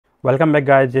Welcome back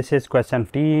guys, this is question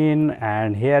 15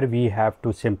 and here we have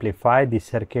to simplify the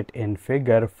circuit in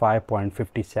figure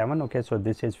 5.57. okay, so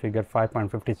this is figure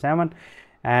 5.57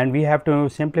 and we have to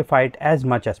simplify it as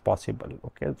much as possible.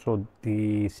 Okay, so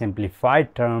the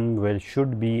simplified term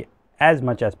should be as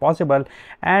much as possible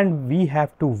and we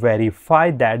have to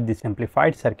verify that the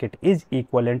simplified circuit is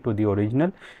equivalent to the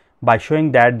original by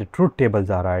showing that the truth tables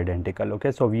are identical.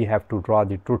 Okay, so we have to draw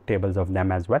the truth tables of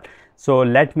them as well. So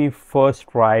let me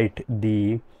first write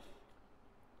the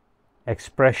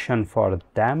expression for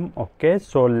them. Okay,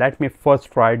 so let me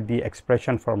first write the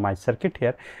expression for my circuit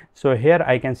here. So here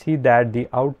I can see that the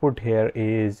output here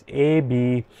is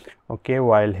AB. Okay,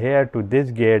 while here to this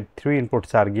gate three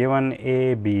inputs are given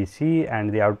A, B, C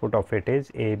and the output of it is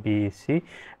A, B, C,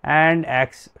 and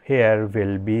X here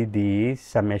will be the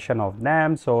summation of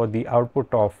them. So the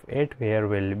output of it here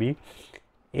will be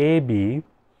AB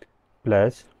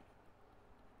plus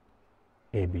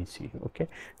ABC. Okay,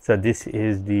 so this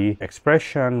is the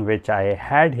expression which I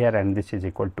had here and this is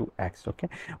equal to X. Okay,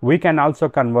 we can also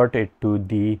convert it to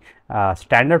the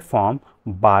standard form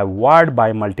by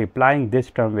multiplying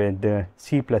this term with the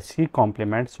C plus C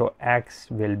complement. So X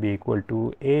will be equal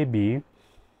to AB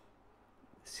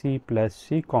C plus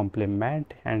C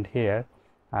complement and here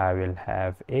I will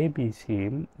have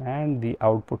ABC and the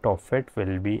output of it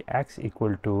will be X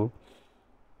equal to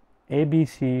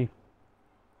ABC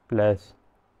plus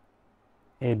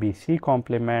ABC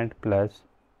complement plus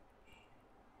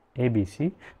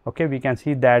ABC. Okay, we can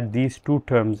see that these two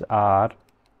terms are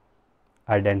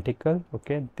identical.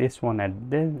 Okay, this one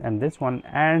and this one,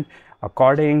 and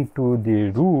according to the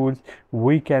rules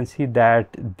we can see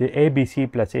that the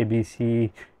ABC plus ABC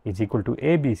is equal to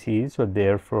ABC. So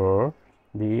therefore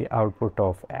the output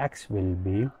of X will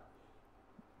be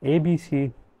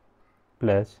ABC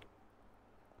plus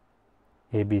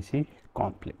ABC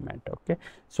complement. Okay,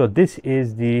 so this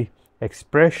is the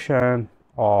expression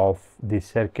of the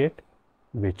circuit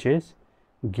which is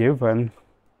given.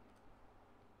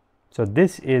 So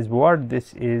this is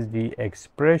the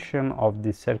expression of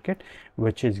the circuit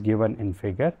which is given in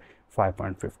figure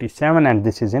 5.57 and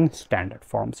this is in standard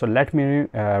form. So let me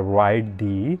write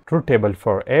the truth table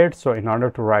for it. So in order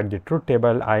to write the truth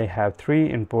table I have three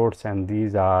inputs and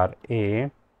these are A,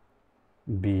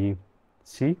 B,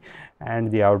 C and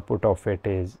the output of it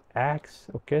is X.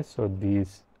 Okay, so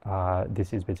this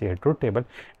is basically a truth table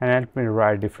and let me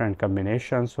write different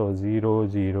combinations. So 0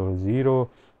 0 0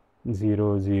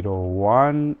 0 0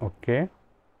 1, okay,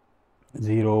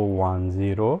 0 1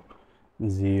 0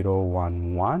 0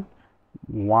 1 1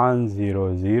 1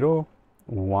 0 0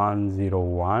 1 0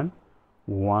 1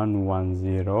 1 1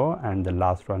 0 and the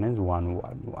last one is 1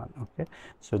 1 1. Okay,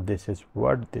 so this is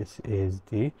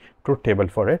the truth table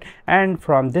for it, and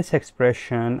from this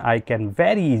expression I can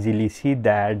very easily see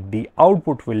that the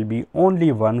output will be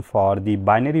only 1 for the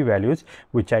binary values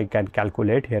which I can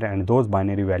calculate here, and those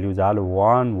binary values are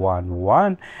 1 1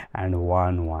 1 and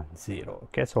 1 1 0.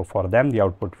 Okay, so for them the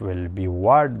output will be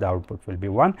what? The output will be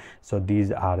 1. So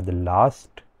these are the last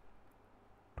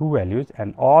two values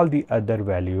and all the other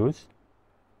values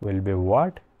will be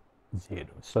what? 0.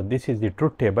 So this is the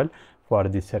truth table for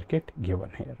the circuit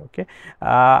given here. Okay,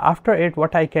 after it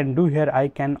what I can do here, I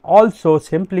can also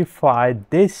simplify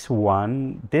this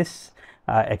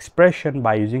expression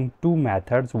by using two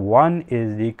methods. One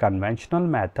is the conventional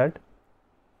method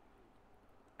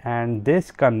and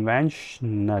this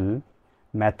conventional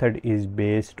method is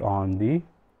based on the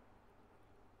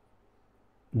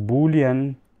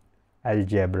boolean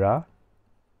algebra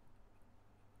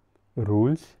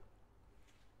rules,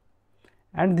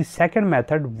 and the second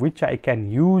method which I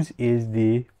can use is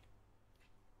the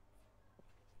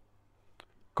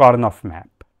Karnaugh map.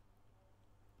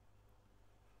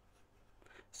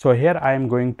 So here I am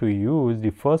going to use the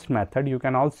first method. You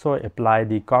can also apply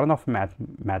the Karnaugh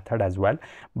method as well,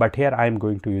 but here I am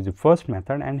going to use the first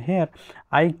method, and here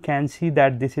I can see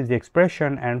that this is the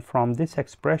expression, and from this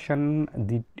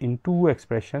expression in two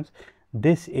expressions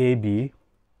this AB,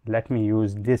 let me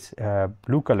use this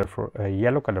blue color for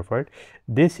yellow color for it,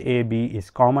 this AB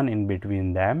is common in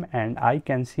between them, and I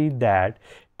can see that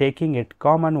taking it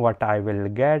common what I will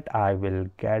get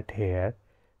here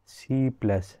C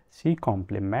plus C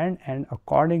complement, and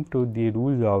according to the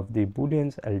rules of the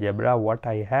Boolean algebra what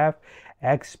I have,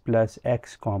 X plus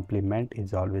X complement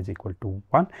is always equal to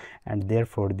 1, and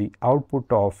therefore the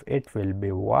output of it will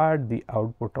be what? The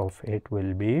output of it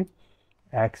will be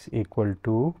X equal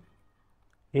to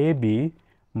AB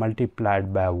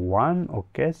multiplied by 1.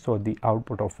 Okay, so the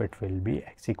output of it will be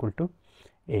X equal to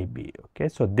AB. Okay,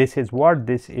 so this is what,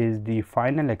 this is the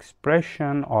final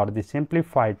expression or the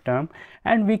simplified term,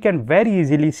 and we can very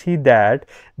easily see that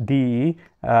the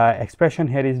expression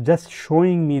here is just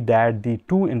showing me that the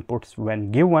two inputs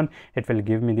when given, it will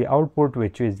give me the output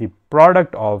which is the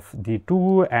product of the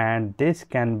two, and this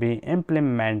can be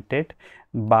implemented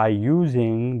by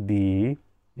using the,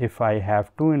 if I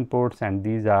have two inputs and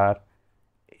these are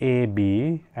A,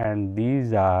 B, and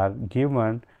these are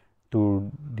given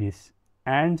to this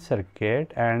AND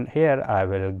circuit, and here I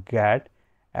will get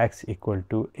x equal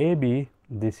to AB.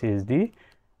 This is the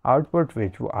output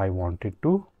which I wanted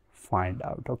to find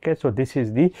out. Okay, so this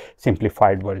is the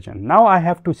simplified version. Now I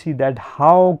have to see that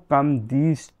how come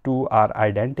these two are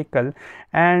identical,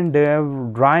 and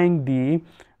drawing the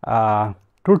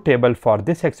truth table for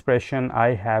this expression,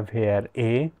 I have here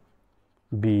A,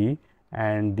 B,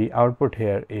 and the output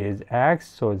here is x.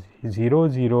 So 0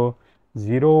 0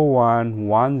 0 1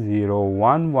 1 0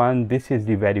 1 1. This is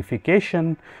the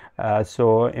verification.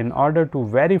 So in order to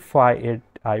verify it,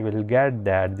 I will get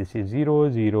that this is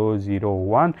 0 0 0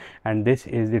 1, and this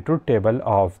is the truth table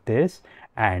of this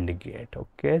AND gate.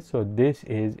 Okay, so this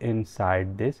is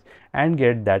inside this AND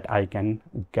gate that I can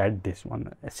get this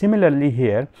one. Similarly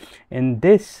here in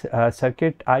this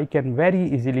circuit, I can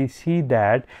very easily see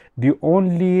that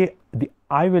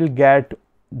I will get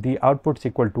the outputs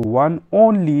equal to 1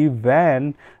 only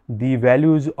when the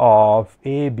values of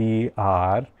A, B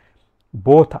are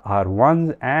both are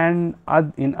 1s, and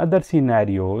in other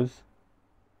scenarios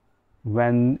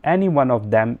when any one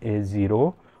of them is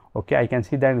 0. Okay, I can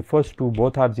see that in the first two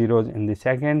both are zeros, in the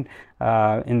second,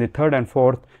 in the third and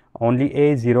fourth only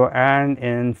A is 0, and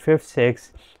in fifth,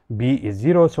 sixth B is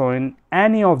 0. So in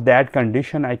any of that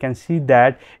condition, I can see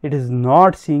that it is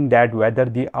not seeing that whether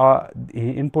the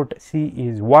input C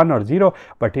is 1 or 0,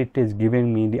 but it is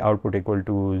giving me the output equal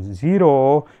to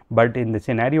 0. But in the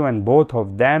scenario when both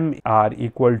of them are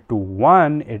equal to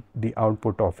 1, the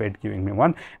output of it giving me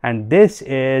 1, and this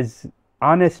is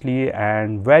honestly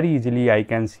and very easily I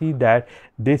can see that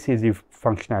this is the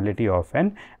functionality of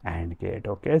an AND gate.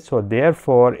 Okay, so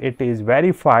therefore it is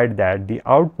verified that the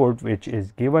output which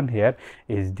is given here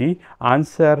is the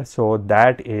answer. So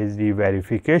that is the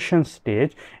verification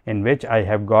stage in which I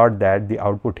have got that the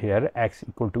output here x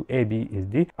equal to AB is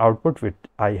the output which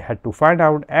I had to find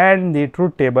out, and the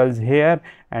truth tables here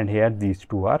and here, these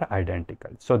two are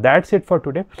identical. So that's it for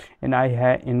today, and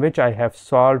in which I have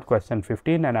solved question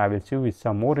 15, and I will see you with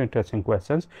some more interesting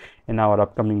questions in our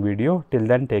upcoming video. Till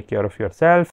then, take care of yourself.